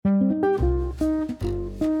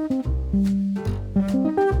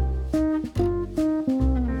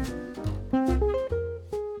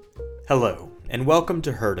Hello, and welcome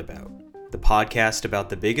to Heard About, the podcast about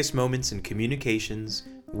the biggest moments in communications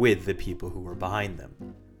with the people who were behind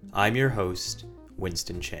them. I'm your host,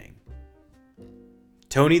 Winston Chang.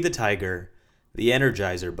 Tony the Tiger, the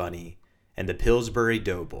Energizer Bunny, and the Pillsbury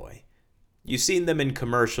Doughboy. You've seen them in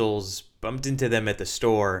commercials, bumped into them at the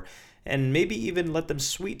store, and maybe even let them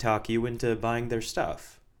sweet talk you into buying their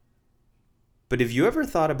stuff. But have you ever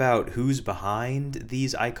thought about who's behind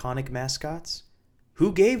these iconic mascots?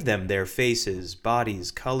 Who gave them their faces, bodies,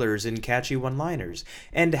 colors, and catchy one-liners?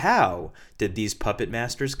 And how did these puppet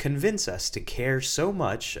masters convince us to care so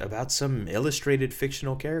much about some illustrated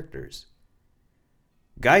fictional characters?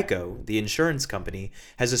 Geico, the insurance company,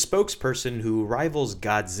 has a spokesperson who rivals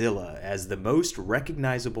Godzilla as the most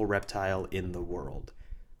recognizable reptile in the world.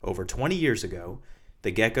 Over 20 years ago,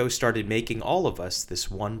 the gecko started making all of us this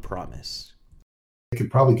one promise. I could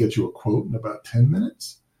probably get you a quote in about 10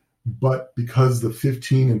 minutes, but because the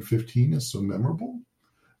 15 and 15 is so memorable,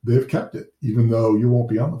 they've kept it, even though you won't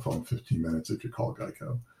be on the phone 15 minutes if you call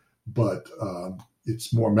Geico. But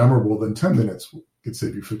it's more memorable than 10 minutes. It could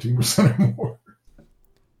save you 15% or more.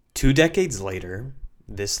 2 decades later,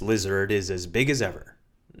 this lizard is as big as ever,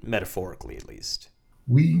 metaphorically at least.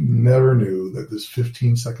 We never knew that this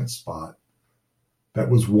 15-second spot,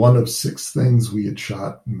 that was one of 6 things we had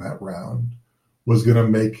shot in that round, was going to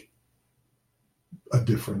make a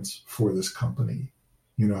difference for this company,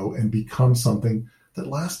 and become something that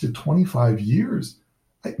lasted 25 years.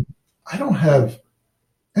 I don't have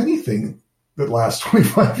anything that lasts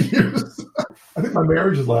 25 years. I think my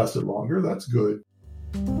marriage has lasted longer. That's good.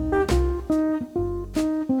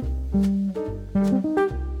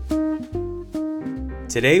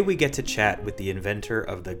 Today we get to chat with the inventor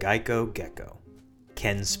of the Geico Gecko,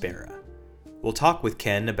 Ken Spera. We'll talk with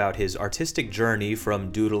Ken about his artistic journey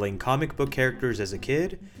from doodling comic book characters as a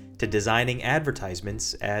kid to designing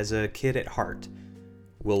advertisements as a kid at heart.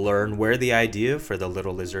 We'll learn where the idea for the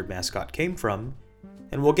little lizard mascot came from,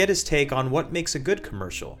 and we'll get his take on what makes a good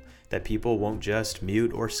commercial that people won't just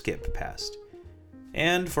mute or skip past.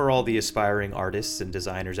 And for all the aspiring artists and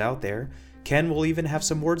designers out there, Ken will even have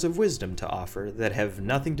some words of wisdom to offer that have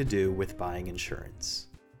nothing to do with buying insurance.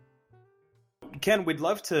 Ken, we'd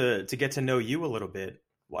love to get to know you a little bit.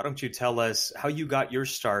 Why don't you tell us how you got your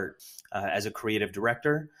start as a creative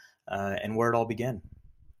director and where it all began?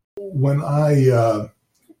 When I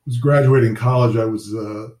was graduating college, I was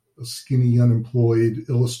a skinny, unemployed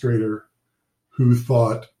illustrator who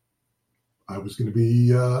thought I was going to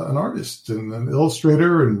be an artist and an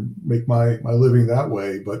illustrator and make my living that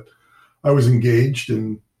way. But I was engaged,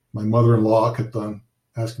 and my mother-in-law kept on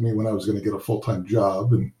asking me when I was going to get a full-time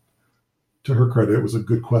job. And to her credit, it was a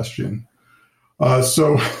good question.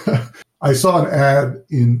 So I saw an ad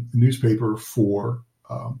in the newspaper for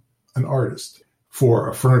an artist for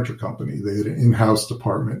a furniture company. They had an in-house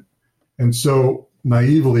department. And so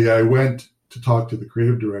naively, I went to talk to the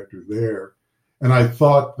creative director there. And I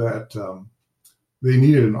thought that they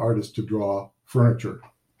needed an artist to draw furniture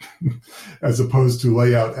as opposed to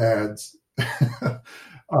lay out ads. So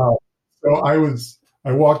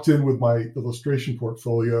I walked in with my illustration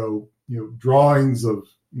portfolio, drawings of,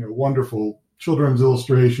 wonderful children's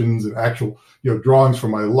illustrations and actual, drawings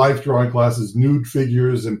from my life drawing classes, nude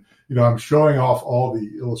figures. And, I'm showing off all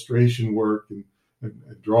the illustration work and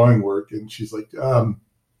drawing work. And she's like, you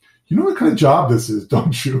know what kind of job this is,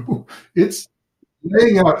 don't you? It's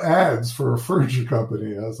laying out ads for a furniture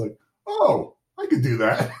company. I was like, oh, I could do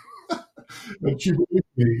that. And she believed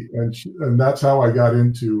me. And that's how I got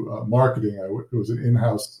into marketing. It was an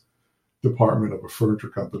in-house department of a furniture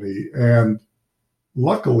company. And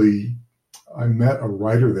luckily, I met a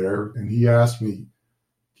writer there, and he asked me, do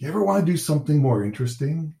you ever want to do something more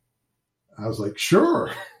interesting? I was like,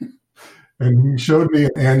 sure. And he showed me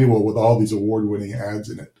an annual with all these award-winning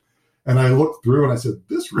ads in it. And I looked through and I said,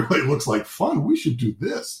 this really looks like fun. We should do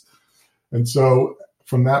this. And so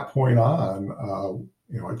from that point on,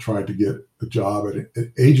 I tried to get a job at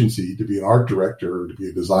an agency to be an art director, or to be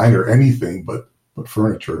a designer, anything but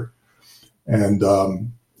furniture. And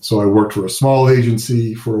so I worked for a small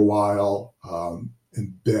agency for a while.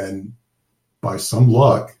 And then by some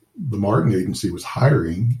luck, the Martin Agency was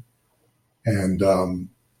hiring, and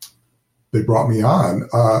they brought me on.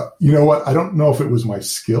 You know what? I don't know if it was my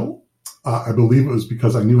skill. I believe it was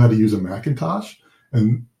because I knew how to use a Macintosh.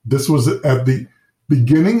 And this was at the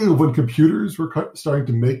beginning of when computers were starting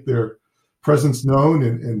to make their presence known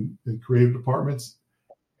in creative departments.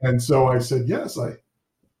 And so I said, yes,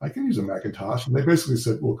 I can use a Macintosh. And they basically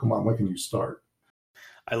said, well, come on, when can you start?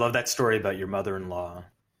 I love that story about your mother-in-law.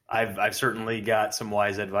 I've certainly got some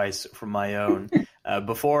wise advice from my own.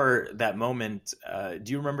 Before that moment,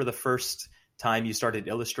 do you remember the first time you started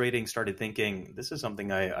illustrating, started thinking, this is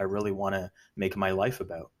something I really want to make my life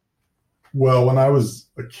about? Well, when I was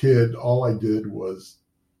a kid, all I did was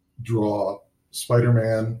draw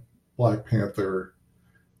Spider-Man, Black Panther,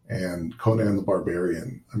 and Conan the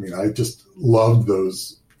Barbarian. I mean, I just loved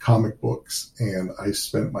those comic books, and I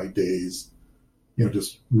spent my days,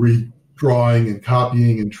 just redrawing and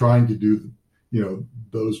copying and trying to do,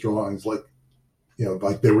 those drawings like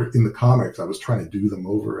they were in the comics. I was trying to do them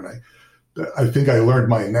over, and I think I learned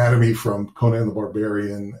my anatomy from Conan the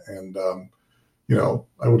Barbarian, and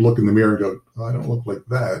I would look in the mirror and go, oh, I don't look like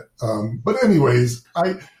that. But anyways,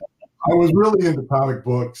 I was really into comic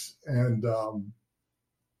books, and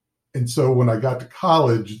so when I got to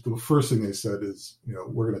college, the first thing they said is,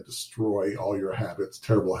 we're going to destroy all your habits,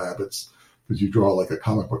 terrible habits, because you draw like a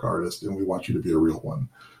comic book artist, and we want you to be a real one.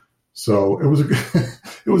 So it was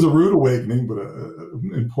it was a rude awakening, but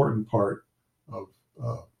an important part of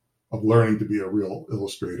learning to be a real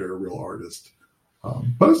illustrator, a real artist.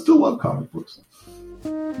 But I still love comic books.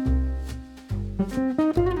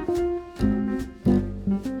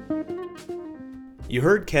 You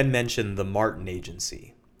heard Ken mention the Martin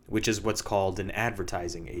Agency, which is what's called an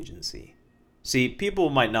advertising agency. See, people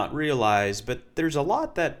might not realize, but there's a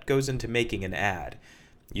lot that goes into making an ad.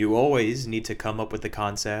 You always need to come up with the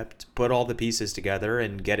concept, put all the pieces together,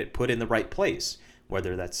 and get it put in the right place,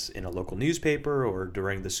 whether that's in a local newspaper or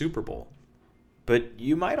during the Super Bowl. But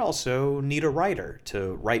you might also need a writer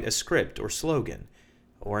to write a script or slogan,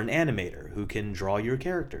 or an animator who can draw your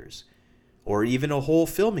characters, or even a whole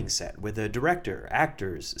filming set with a director,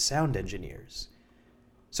 actors, sound engineers.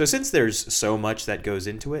 So since there's so much that goes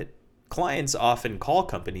into it, clients often call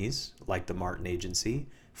companies, like the Martin Agency,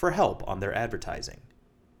 for help on their advertising.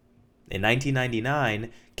 In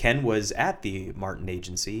 1999, Ken was at the Martin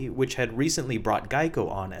Agency, which had recently brought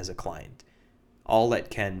Geico on as a client. I'll let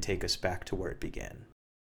Ken take us back to where it began.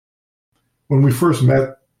 When we first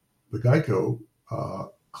met the Geico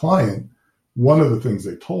client, one of the things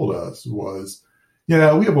they told us was, we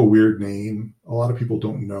have a weird name. A lot of people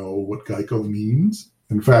don't know what Geico means.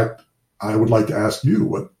 In fact, I would like to ask you,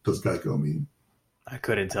 what does Geico mean? I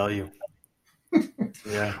couldn't tell you.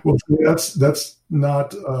 Yeah. Well, that's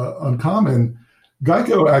not uncommon.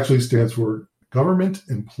 Geico actually stands for Government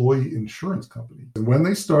Employee Insurance Company. And when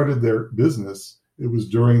they started their business, it was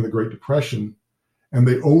during the Great Depression, and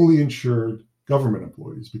they only insured government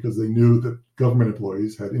employees because they knew that government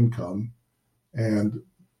employees had income and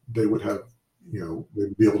they would have,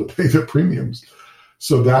 they'd be able to pay their premiums.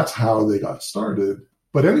 So that's how they got started.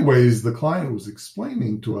 But anyways, the client was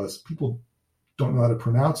explaining to us, people don't know how to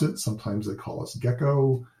pronounce it. Sometimes they call us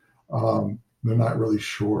Gecko. They're not really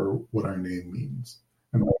sure what our name means.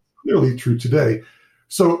 And that's clearly true today.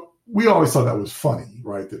 So we always thought that was funny,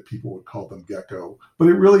 right? That people would call them Gecko. But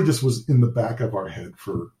it really just was in the back of our head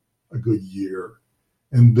for a good year.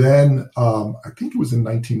 And then I think it was in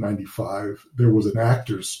 1995, there was an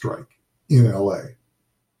actors strike in LA.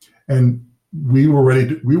 And we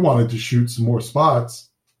wanted to shoot some more spots,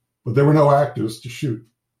 but there were no actors to shoot.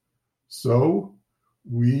 So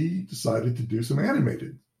we decided to do some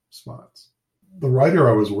animated spots. The writer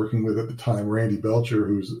I was working with at the time, Randy Belcher,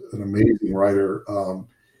 who's an amazing writer,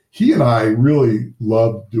 he and I really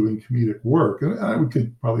loved doing comedic work, and I would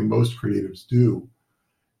think probably most creatives do.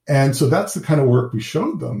 And so that's the kind of work we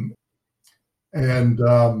showed them. And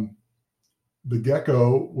the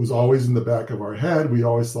Gecko was always in the back of our head. We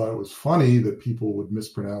always thought it was funny that people would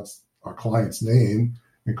mispronounce our client's name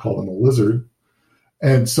and call them a lizard.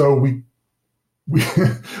 And so we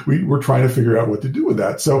were trying to figure out what to do with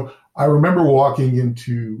that. So I remember walking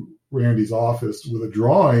into Randy's office with a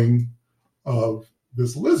drawing of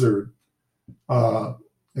this lizard. And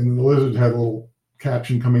the lizard had a little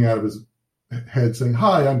caption coming out of his head saying,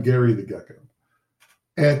 "Hi, I'm Gary the Gecko."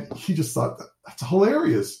 And he just thought, that's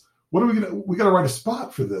hilarious. What are we got to write a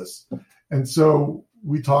spot for this. And so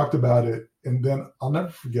we talked about it. And then I'll never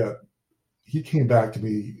forget, he came back to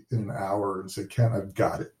me in an hour and said, "Ken, I've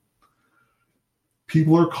got it.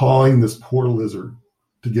 People are calling this poor lizard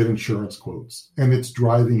to get insurance quotes, and it's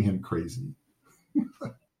driving him crazy."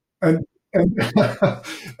 and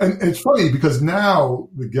it's funny because now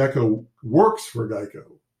the Gecko works for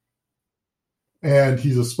Geico, and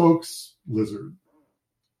he's a spokes lizard.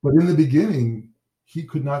 But in the beginning, he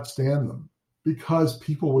could not stand them because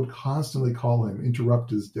people would constantly call him, interrupt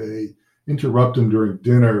his day, interrupt him during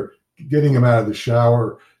dinner, getting him out of the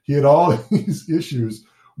shower. He had all these issues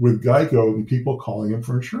with Geico and people calling him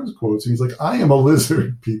for insurance quotes. And he's like, "I am a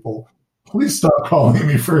lizard, people. Please stop calling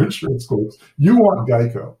me for insurance quotes. You want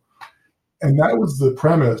Geico." And that was the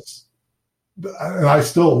premise and I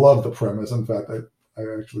still love the premise. In fact, I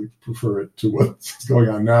actually prefer it to what's going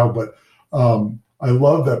on now. But I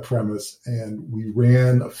love that premise. And we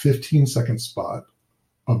ran a 15-second spot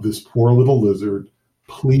of this poor little lizard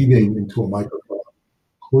pleading into a microphone,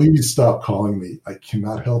 "Please stop calling me. I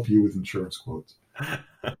cannot help you with insurance quotes."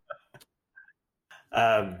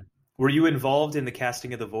 Were you involved in the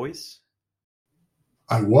casting of the voice?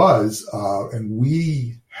 I was, and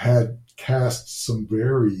we had cast some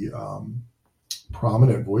very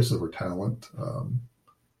prominent voiceover talent. A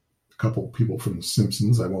couple of people from The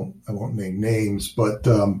Simpsons. I won't name names, but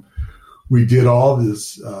we did all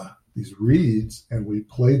these reads, and we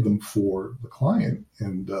played them for the client,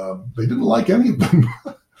 and they didn't like any of them.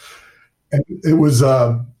 And it was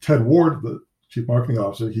Ted Ward, the chief marketing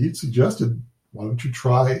officer. He suggested, "Why don't you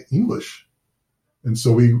try English?" And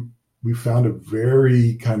so we found a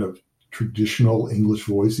very kind of traditional English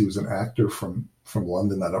voice. He was an actor from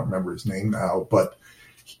London. I don't remember his name now, but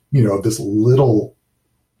this little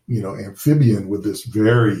amphibian with this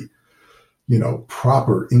very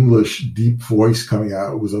proper English deep voice coming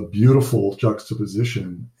out. It was a beautiful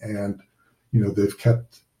juxtaposition, and they've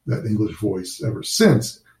kept that English voice ever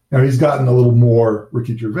since. Now he's gotten a little more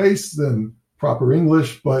Ricky Gervais than proper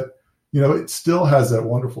English, but it still has that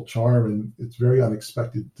wonderful charm, and it's very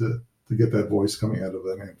unexpected to get that voice coming out of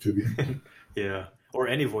an amphibian. Yeah, or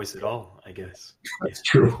any voice at all, I guess. That's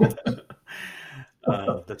true.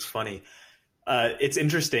 That's funny. It's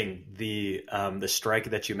interesting, the strike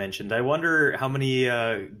that you mentioned. I wonder how many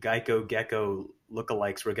Geico Gecko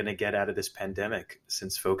lookalikes we're going to get out of this pandemic,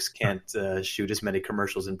 since folks can't shoot as many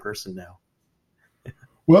commercials in person now.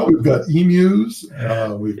 Well, we've got emus.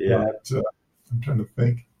 We've got. I'm trying to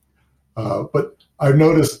think. But I've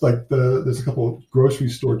noticed there's a couple of grocery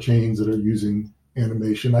store chains that are using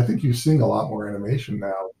animation. I think you're seeing a lot more animation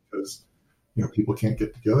now because people can't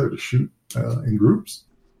get together to shoot in groups.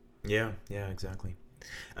 Yeah, exactly.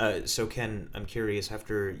 So Ken, I'm curious,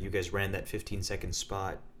 after you guys ran that 15-second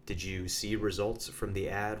spot, did you see results from the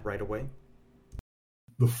ad right away?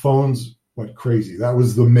 The phones went crazy. That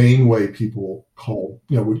was the main way people called.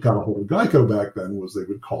 We got a hold of Geico back then, was they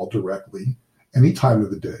would call directly any time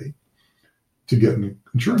of the day to get an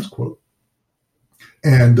insurance quote.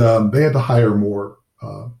 And they had to hire more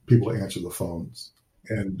people to answer the phones.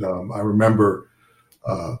 And I remember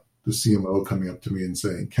the CMO coming up to me and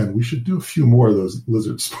saying, "Ken, we should do a few more of those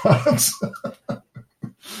lizard spots."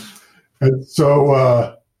 And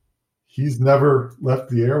so he's never left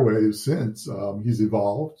the airwaves since. He's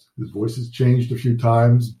evolved. His voice has changed a few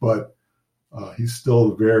times, but he's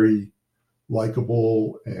still very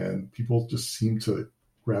likable, and people just seem to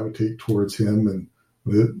gravitate towards him, and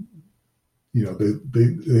they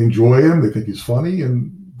enjoy him. They think he's funny,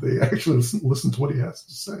 and they actually listen to what he has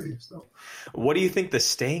to say. So, what do you think the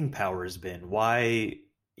staying power has been? Why,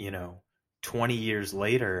 20 years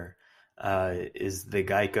later, is the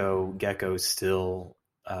Geico Gecko still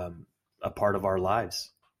a part of our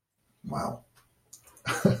lives? Wow.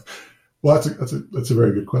 Well, that's a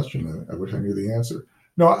very good question. I wish I knew the answer.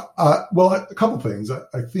 No, well, a couple things.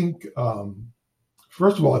 I think,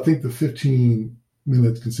 first of all, I think the 15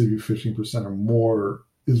 minutes can save you 15% or more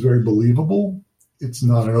is very believable. It's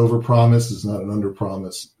not an overpromise. It's not an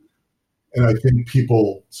underpromise. And I think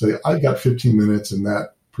people say, "I got 15 minutes and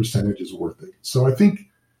that percentage is worth it." So I think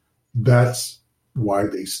that's why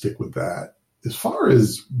they stick with that. As far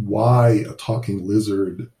as why a talking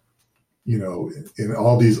lizard, in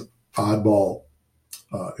all these oddball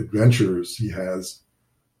adventures he has,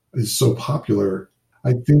 is so popular,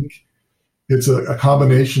 I think it's a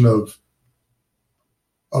combination of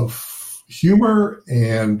humor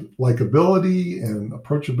and likability and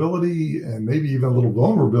approachability and maybe even a little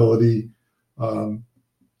vulnerability, that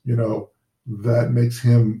makes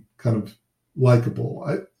him kind of likable.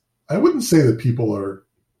 I wouldn't say that people are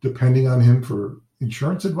depending on him for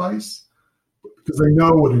insurance advice, because they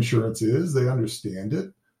know what insurance is. They understand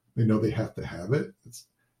it. They know they have to have it.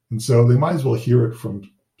 And so they might as well hear it from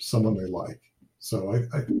someone they like. So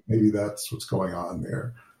I think maybe that's what's going on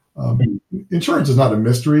there. Insurance is not a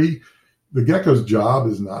mystery. The Gecko's job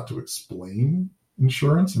is not to explain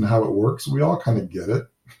insurance and how it works. We all kind of get it.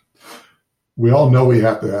 We all know we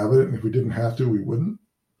have to have it, and if we didn't have to, we wouldn't.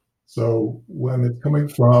 So when it's coming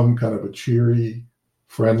from kind of a cheery,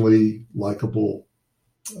 friendly, likable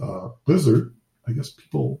lizard, I guess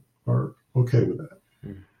people are okay with that.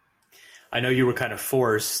 I know you were kind of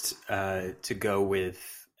forced to go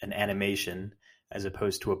with an animation as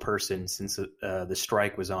opposed to a person since the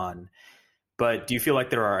strike was on. But do you feel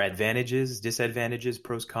like there are advantages, disadvantages,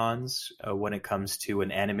 pros, cons when it comes to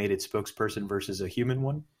an animated spokesperson versus a human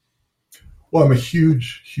one? Well, I'm a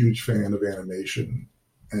huge fan of animation,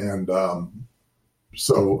 and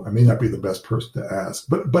so I may not be the best person to ask,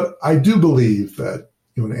 but I do believe that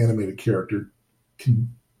an animated character can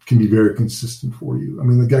be very consistent for you. I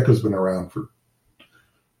mean, the gecko's been around for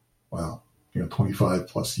 25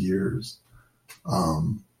 plus years,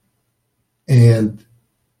 and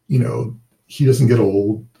he doesn't get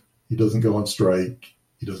old, he doesn't go on strike,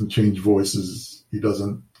 he doesn't change voices, he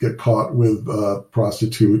doesn't get caught with a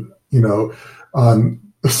prostitute, on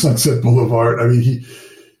Sunset Boulevard. I mean,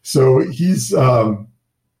 he's a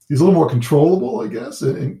little more controllable, I guess,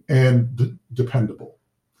 and dependable.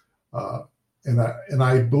 And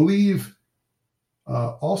I believe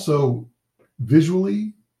also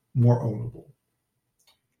visually more ownable.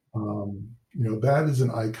 That is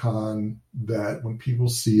an icon that when people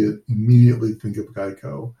see it, immediately think of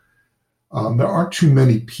Geico. There aren't too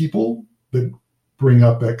many people that bring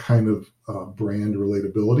up that kind of brand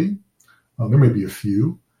relatability. There may be a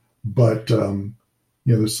few, but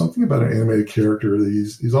there's something about an animated character that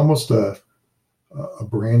he's almost a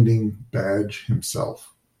branding badge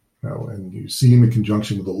himself. And you see him in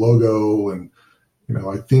conjunction with the logo. And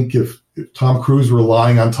I think if Tom Cruise were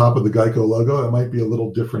lying on top of the Geico logo, it might be a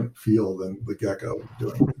little different feel than the gecko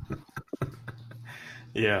doing.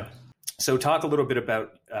 Yeah. So talk a little bit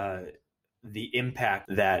about the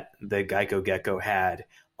impact that the Geico gecko had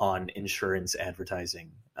on insurance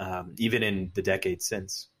advertising, even in the decades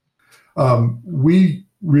since. We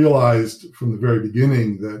realized from the very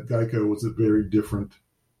beginning that Geico was a very different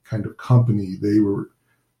kind of company. They were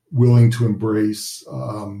willing to embrace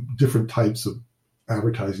different types of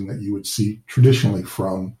advertising that you would see traditionally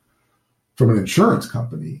from an insurance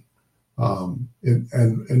company.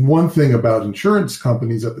 And one thing about insurance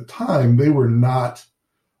companies at the time, they were not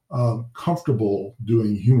comfortable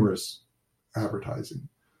doing humorous advertising.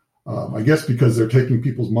 I guess because they're taking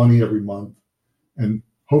people's money every month and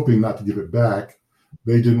hoping not to give it back,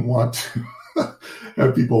 they didn't want to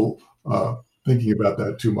have people thinking about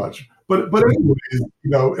that too much. But anyways,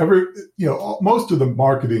 most of the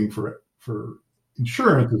marketing for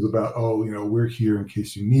insurance is about, we're here in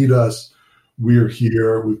case you need us. We're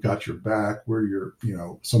here. We've got your back. We're your,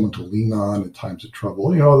 someone to lean on in times of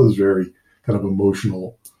trouble. Those very kind of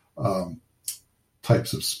emotional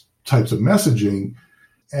types of messaging.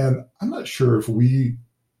 And I'm not sure if we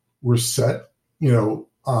were set,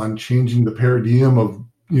 on changing the paradigm of,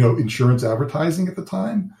 insurance advertising at the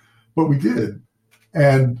time, but we did.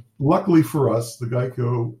 And luckily for us, the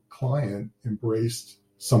Geico client embraced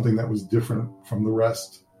something that was different from the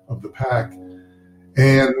rest of the pack.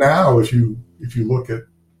 And now if you look at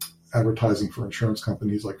advertising for insurance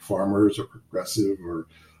companies like Farmers or Progressive or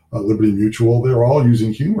Liberty Mutual, they're all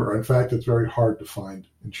using humor. In fact, it's very hard to find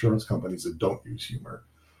insurance companies that don't use humor.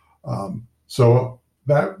 So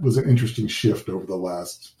that was an interesting shift over the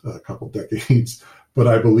last couple decades. But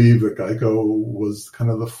I believe that Geico was kind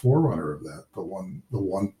of the forerunner of that, the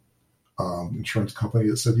one insurance company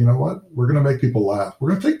that said, you know what, we're going to make people laugh. We're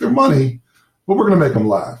going to take their money, but we're going to make them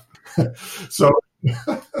laugh. So,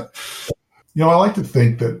 I like to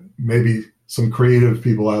think that maybe some creative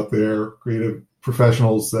people out there, creative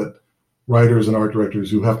professionals, that writers and art directors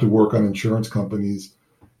who have to work on insurance companies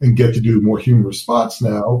and get to do more humorous spots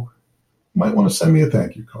now might want to send me a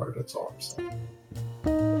thank you card. That's all I'm saying.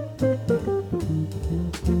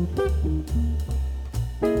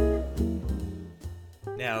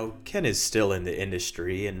 Now, Ken is still in the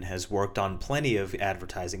industry and has worked on plenty of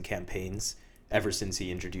advertising campaigns ever since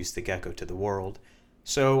he introduced the gecko to the world,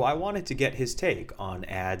 so I wanted to get his take on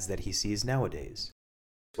ads that he sees nowadays.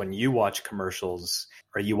 When you watch commercials,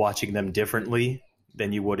 are you watching them differently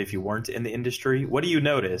than you would if you weren't in the industry? What do you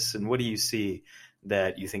notice, and what do you see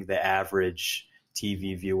that you think the average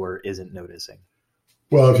TV viewer isn't noticing?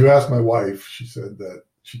 Well, if you ask my wife, she said that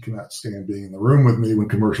she cannot stand being in the room with me when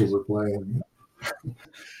commercials are playing.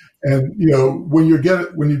 And when you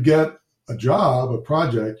get a job, a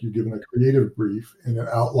project, you're given a creative brief, and it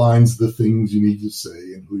outlines the things you need to say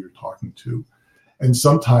and who you're talking to. And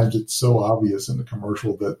sometimes it's so obvious in the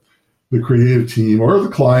commercial that the creative team or the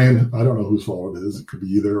client, I don't know whose fault it is, it could be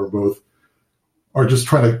either or both, are just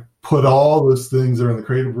trying to put all those things that are in the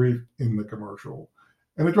creative brief in the commercial.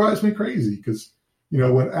 And it drives me crazy because,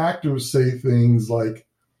 when actors say things like,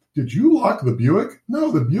 did you lock the Buick?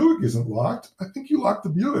 No, the Buick isn't locked. I think you locked the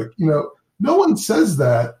Buick. No one says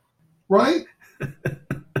that, right?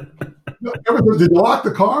 Everybody, did you lock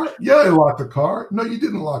the car? Yeah, I locked the car. No, you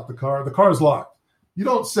didn't lock the car. The car's locked. You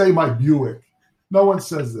don't say my Buick. No one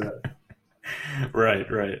says that. Right.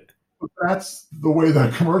 But that's the way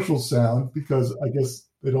that commercials sound because I guess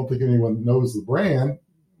they don't think anyone knows the brand.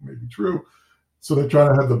 Maybe true. So they try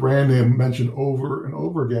to have the brand name mentioned over and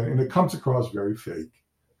over again, and it comes across very fake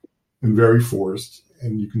and very forced.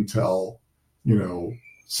 And you can tell,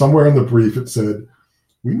 somewhere in the brief it said,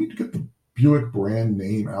 we need to get the Buick brand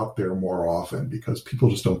name out there more often because people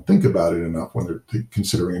just don't think about it enough when they're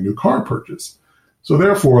considering a new car purchase. So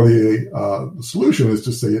therefore, the solution is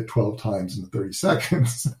to say it 12 times in 30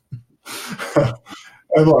 seconds.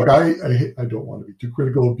 And look, I don't want to be too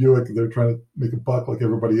critical of Buick. They're trying to make a buck like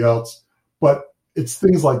everybody else. But it's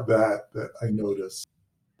things like that I notice.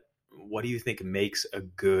 What do you think makes a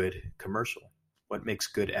good commercial? What makes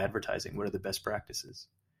good advertising? What are the best practices?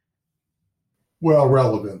 Well,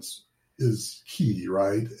 relevance is key,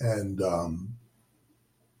 right? And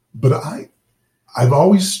but I've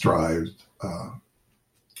always strived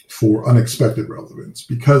for unexpected relevance,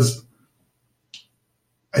 because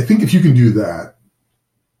I think if you can do that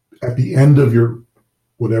at the end of your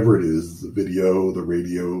whatever it is, the video, the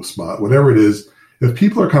radio spot, whatever it is, if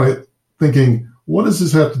people are kind of thinking, what does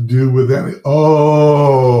this have to do with any?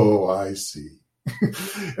 Oh, I see.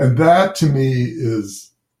 And that to me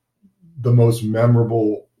is the most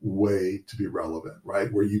memorable way to be relevant,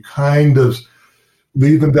 right? Where you kind of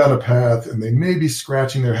lead them down a path and they may be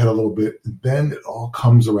scratching their head a little bit, and then it all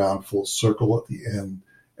comes around full circle at the end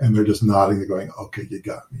and they're just nodding. They're going, okay, you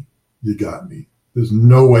got me. You got me. There's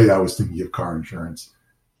no way I was thinking of car insurance,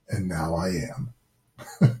 and now I am.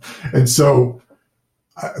 And so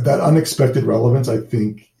that unexpected relevance, I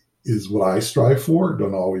think, is what I strive for.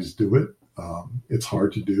 Don't always do it. It's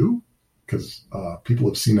hard to do because people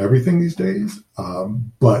have seen everything these days.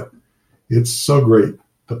 But it's so great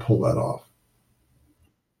to pull that off.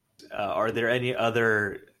 Are there any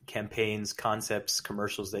other campaigns, concepts,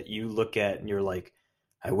 commercials that you look at and you're like,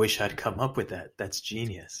 I wish I'd come up with that. That's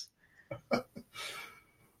genius.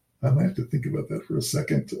 I might have to think about that for a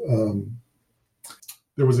second.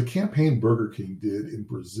 There was a campaign Burger King did in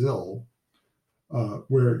Brazil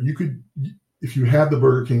where you could, if you had the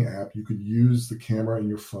Burger King app, you could use the camera in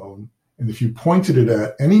your phone. And if you pointed it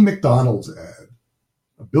at any McDonald's ad,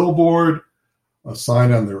 a billboard, a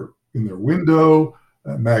sign on in their window,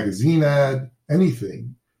 a magazine ad,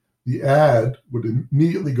 anything, the ad would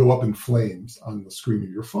immediately go up in flames on the screen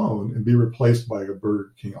of your phone and be replaced by a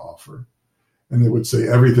Burger King offer. And they would say,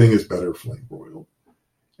 everything is better flame broiled.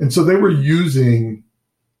 And so they were using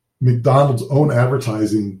McDonald's own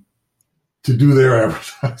advertising to do their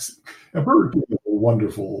advertising. And Burger King is a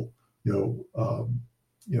wonderful,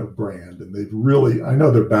 brand. And they've really, I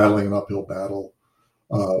know they're battling an uphill battle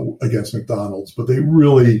against McDonald's, but they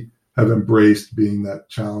really have embraced being that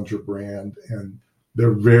challenger brand. And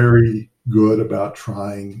they're very good about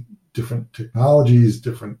trying different technologies,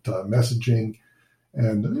 different messaging.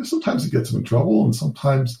 And sometimes it gets them in trouble, and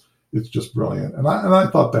sometimes it's just brilliant. And I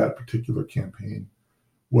thought that particular campaign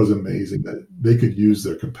was amazing, that they could use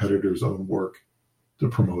their competitors' own work to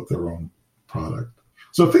promote their own product.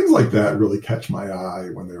 So things like that really catch my eye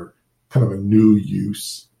when they're kind of a new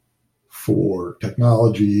use for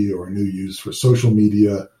technology or a new use for social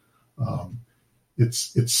media.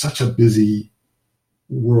 It's such a busy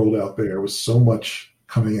world out there with so much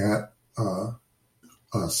coming at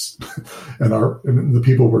us and the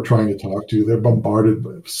people we're trying to talk to. They're bombarded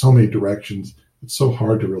by so many directions. It's so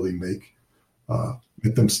hard to really make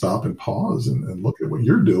them stop and pause and look at what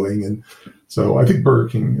you're doing. And so I think Burger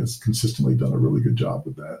King has consistently done a really good job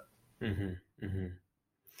with that. Mm-hmm, mm-hmm.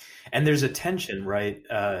 And there's a tension, right?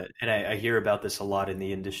 And I hear about this a lot in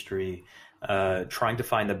the industry, trying to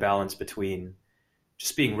find the balance between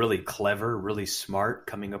just being really clever, really smart,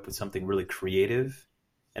 coming up with something really creative,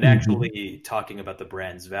 and actually talking about the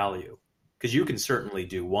brand's value. Because you can certainly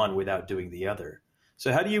do one without doing the other.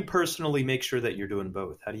 So how do you personally make sure that you're doing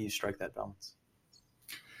both? How do you strike that balance?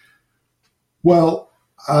 Well,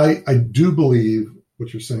 I do believe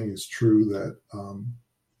what you're saying is true, that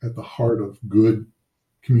at the heart of good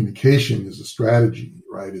communication is a strategy,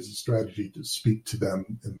 right? Is a strategy to speak to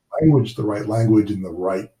them in language, the right language, in the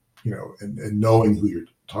right, and knowing who your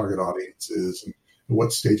target audience is and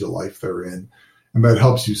what stage of life they're in. And that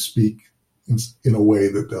helps you speak in a way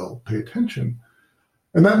that they'll pay attention.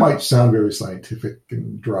 And that might sound very scientific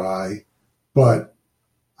and dry, but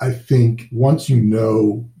I think once you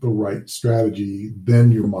know the right strategy,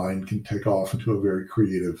 then your mind can take off into a very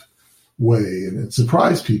creative way and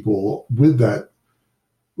surprise people with the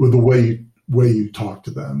way you talk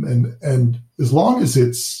to them. And as long as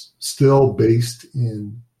it's still based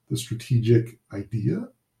in the strategic idea,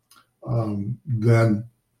 then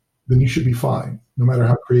you should be fine, no matter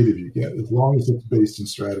how creative you get, as long as it's based in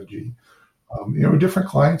strategy. Different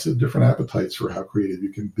clients have different appetites for how creative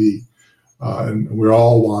you can be. And we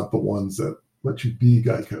all want the ones that let you be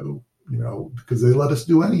Geico, because they let us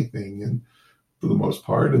do anything, and for the most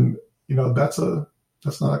part, and that's not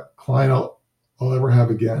a client I'll ever have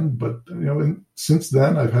again. But and since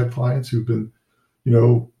then, I've had clients who've been,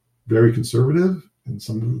 very conservative, and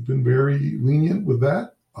some who've been very lenient with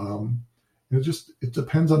that. It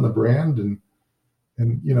depends on the brand and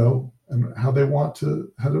how they want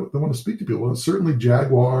to speak to people. And certainly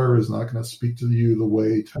Jaguar is not going to speak to you the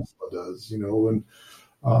way Tesla does, and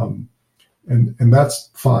that's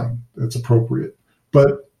fine. That's appropriate.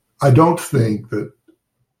 But I don't think that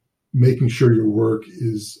making sure your work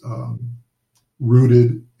is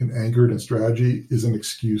rooted and anchored in strategy is an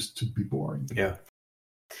excuse to be boring. Yeah.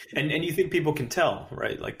 And you think people can tell,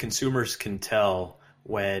 right? Like consumers can tell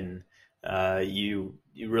when you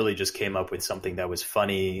really just came up with something that was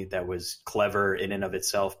funny, that was clever in and of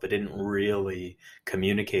itself, but didn't really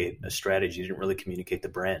communicate a strategy, didn't really communicate the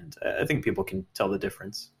brand. I think people can tell the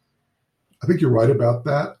difference. I think you're right about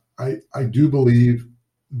that. I do believe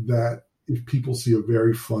that if people see a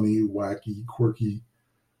very funny, wacky, quirky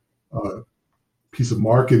piece of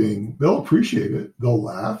marketing, they'll appreciate it. They'll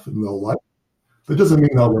laugh and they'll like it. That doesn't mean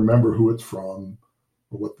they'll remember who it's from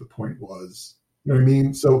or what the point was. You know what I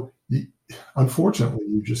mean? So unfortunately,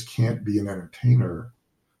 you just can't be an entertainer.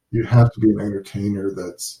 You have to be an entertainer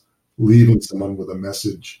that's leaving someone with a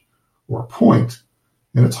message or a point.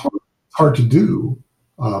 And it's hard to do,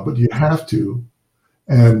 but you have to.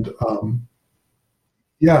 And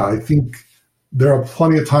I think there are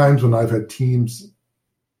plenty of times when I've had teams,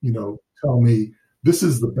 tell me, this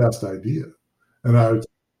is the best idea. And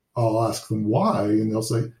I'll ask them why, and they'll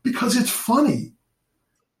say, because it's funny.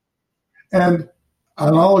 And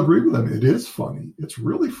I'll agree with them. It is funny. It's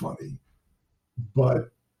really funny.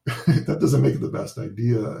 But that doesn't make it the best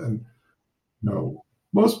idea. And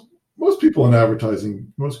most people in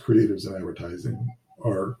advertising, most creatives in advertising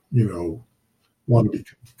are, want to be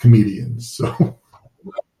comedians. So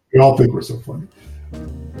we all think we're so funny.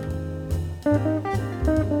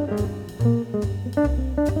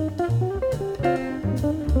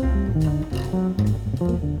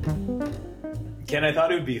 Ken, I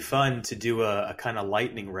thought it would be fun to do a kind of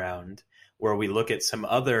lightning round where we look at some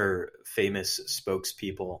other famous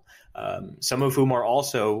spokespeople, some of whom are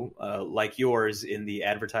also, like yours, in the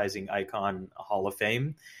Advertising Icon Hall of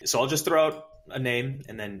Fame. So I'll just throw out a name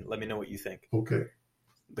and then let me know what you think. Okay.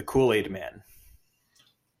 The Kool-Aid Man.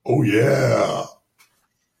 Oh, yeah.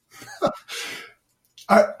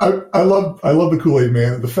 I love the Kool-Aid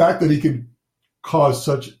Man. The fact that he can cause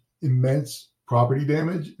such immense property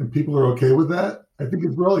damage and people are okay with that, I think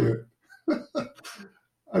is brilliant.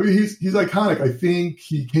 I mean, he's iconic. I think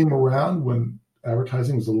he came around when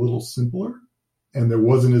advertising was a little simpler and there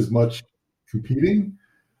wasn't as much competing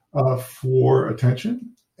for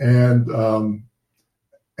attention. And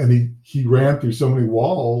he ran through so many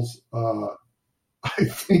walls. I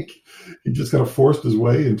think he just kind of forced his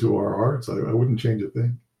way into our hearts. I wouldn't change a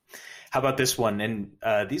thing. How about this one? And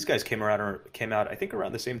these guys came out, I think,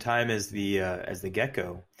 around the same time as the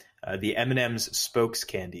Gecko, the M&M's spokes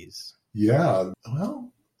candies. Yeah,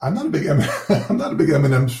 well, I'm not a big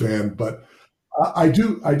M&M's fan, but I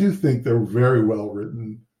do think they're very well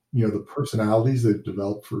written. The personalities they've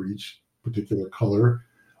developed for each particular color.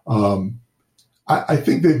 I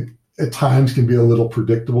think they at times can be a little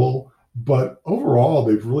predictable, but overall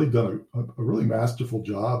they've really done a really masterful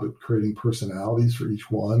job at creating personalities for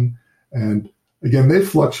each one. And again, they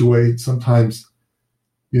fluctuate. Sometimes,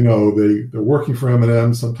 they're working for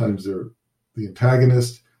M&M. Sometimes they're the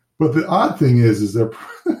antagonist. But the odd thing is they're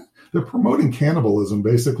promoting cannibalism.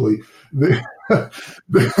 Basically, they're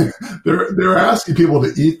asking people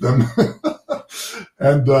to eat them.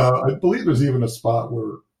 And I believe there's even a spot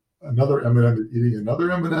where another M&M is eating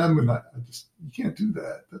another M&M, and you can't do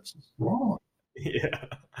that. That's just wrong. Yeah.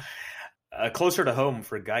 Closer to home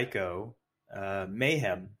for Geico,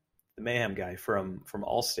 Mayhem. The Mayhem guy from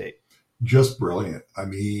Allstate. Just brilliant. I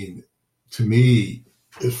mean, to me,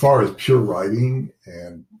 as far as pure writing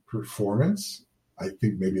and performance, I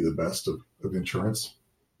think maybe the best of insurance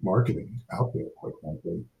marketing out there, quite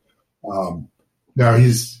frankly. Now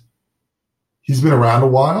he's been around a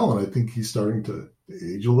while, and I think he's starting to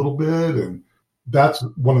age a little bit, and that's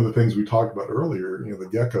one of the things we talked about earlier. The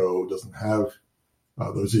Gecko doesn't have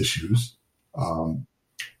those issues, and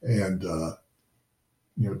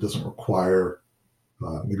it doesn't require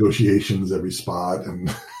negotiations every spot. And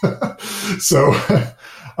so,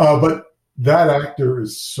 but that actor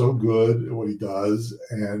is so good at what he does,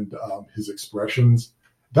 and his expressions.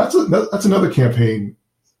 That's another campaign.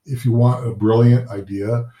 If you want a brilliant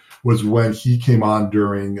idea, was when he came on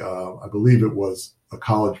during, I believe it was a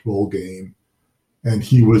college bowl game, and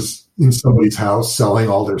he was in somebody's house selling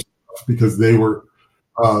all their stuff. left because they were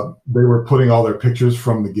putting all their pictures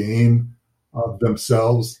from the game of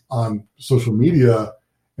themselves on social media,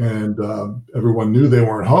 and everyone knew they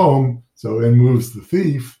weren't home. So in moves the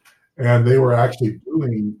thief, and they were actually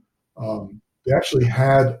doing. They actually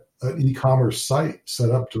had an e-commerce site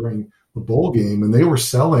set up during the bowl game, and they were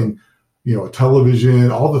selling, a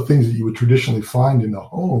television, all the things that you would traditionally find in the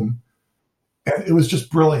home, and it was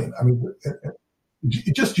just brilliant. I mean,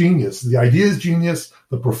 just genius. The idea is genius.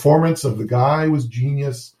 The performance of the guy was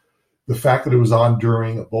genius. The fact that it was on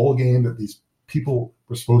during a bowl game that these people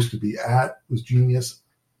were supposed to be at was genius.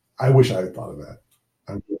 I wish I had thought of that.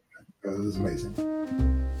 It was amazing.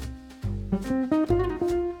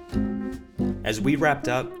 As we wrapped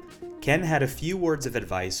up, Ken had a few words of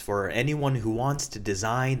advice for anyone who wants to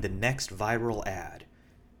design the next viral ad,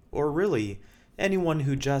 or really anyone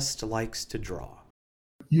who just likes to draw.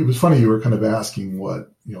 It was funny you were kind of asking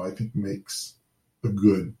what I think makes a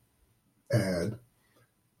good ad,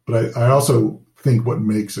 but I also think what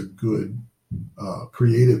makes a good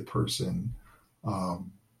creative person.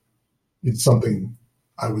 It's something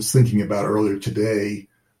I was thinking about earlier today.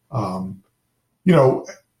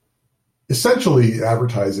 Essentially,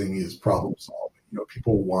 advertising is problem solving.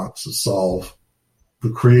 People want to solve the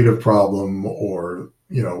creative problem, or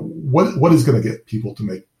what is going to get people to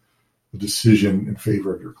make a decision in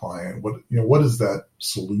favor of your client. What is that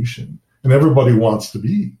solution? And everybody wants to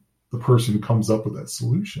be the person who comes up with that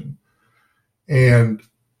solution. And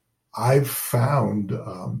I've found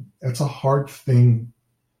it's a hard thing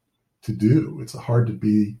to do. It's hard to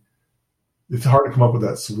come up with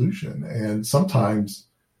that solution. And sometimes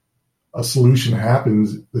a solution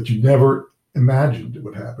happens that you never imagined it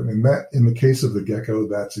would happen. And that, in the case of the gecko,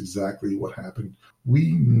 that's exactly what happened.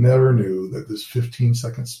 We never knew that this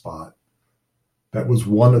 15-second spot, that was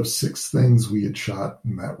one of 6 things we had shot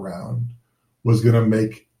in that round, was going to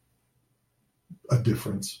make a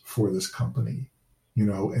difference for this company,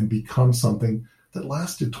 and become something that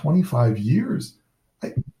lasted 25 years.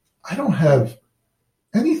 I don't have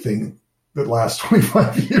anything that lasts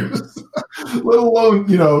 25 years, let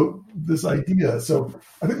alone, this idea. So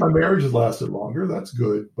I think my marriage has lasted longer. That's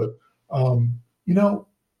good. But,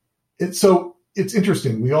 it's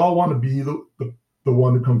interesting. We all want to be the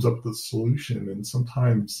one who comes up with the solution. And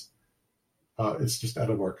sometimes it's just out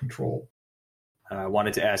of our control. I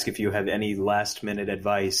wanted to ask if you had any last minute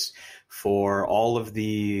advice for all of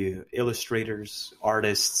the illustrators,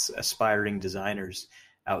 artists, aspiring designers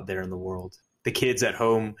out there in the world. The kids at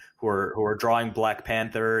home who are drawing Black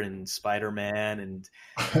Panther and Spider-Man, and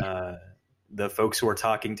the folks who are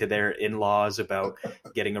talking to their in-laws about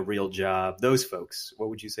getting a real job. Those folks, what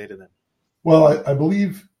would you say to them? Well, I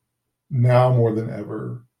believe now more than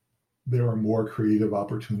ever, there are more creative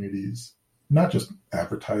opportunities, not just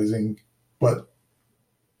advertising, but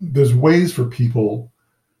there's ways for people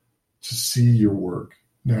to see your work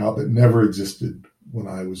now that never existed when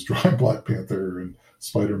I was drawing Black Panther and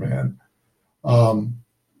Spider-Man.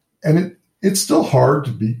 And it's still hard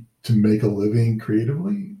to make a living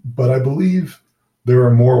creatively, but I believe there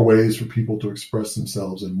are more ways for people to express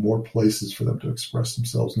themselves and more places for them to express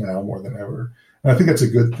themselves now more than ever. And I think that's a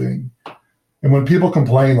good thing. And when people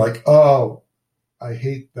complain like, oh, I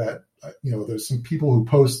hate that, there's some people who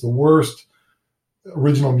post the worst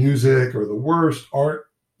original music or the worst art,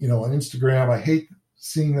 on Instagram. I hate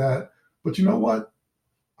seeing that. But you know what?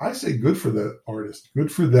 I say good for the artist,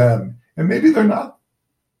 good for them. And maybe they're not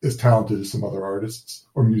as talented as some other artists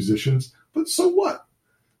or musicians, but so what?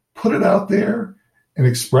 Put it out there and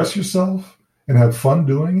express yourself and have fun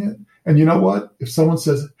doing it. And you know what? If someone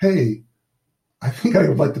says, hey, I think I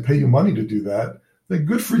would like to pay you money to do that, then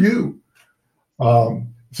good for you. So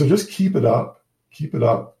just keep it up,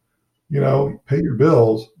 pay your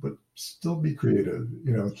bills, but still be creative,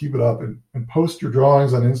 keep it up and post your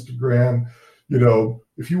drawings on Instagram.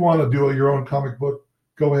 If you want to do your own comic book,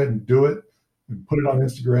 go ahead and do it and put it on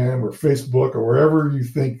Instagram or Facebook or wherever you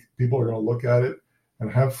think people are going to look at it,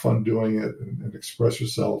 and have fun doing it and express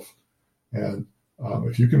yourself. And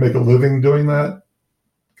if you can make a living doing that,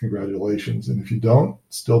 congratulations. And if you don't,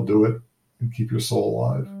 still do it and keep your soul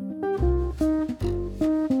alive.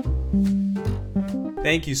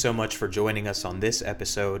 Thank you so much for joining us on this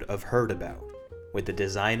episode of Heard About with the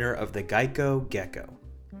designer of the Geico Gecko,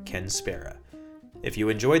 Ken Spera. If you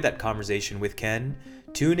enjoyed that conversation with Ken,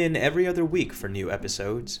 tune in every other week for new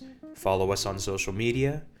episodes, follow us on social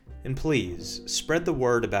media, and please spread the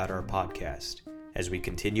word about our podcast as we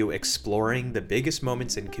continue exploring the biggest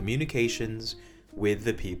moments in communications with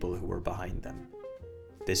the people who are behind them.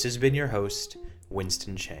 This has been your host,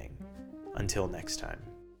 Winston Chang. Until next time.